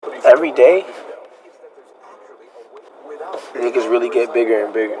every day, niggas really get bigger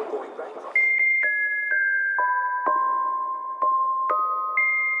and bigger.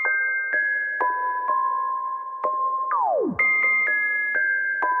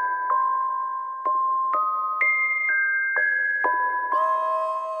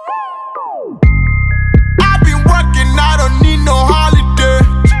 I've been working, I don't need no holiday.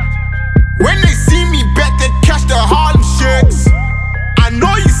 When they see me, bet they catch the Harlem shakes. I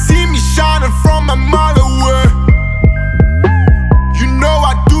know you see me shining from a mile away. You know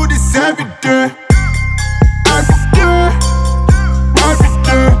I do this every day. Every day, every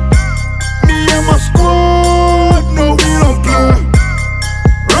day. Me and my squad, no we don't play.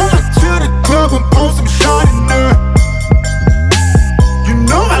 Run out to the club and post some shot in there. You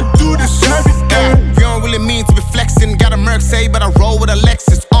know I do this every day. We don't really mean to be flexing. Got a Merc say, but I roll with a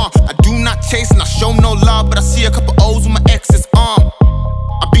Lexus. I do not chase and I show no love, but I see a couple O's with my exes.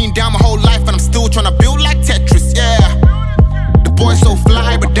 I've been down my whole life and I'm still tryna build like Tetris, yeah. The boy so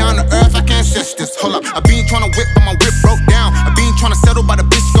fly, but down to earth like ancestors. Hold up, I been tryna whip, but my whip broke down. I been tryna settle, but the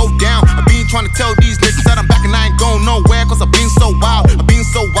bitch go down. I been tryna tell these niggas that I'm back and I ain't going nowhere, cause I been so wild.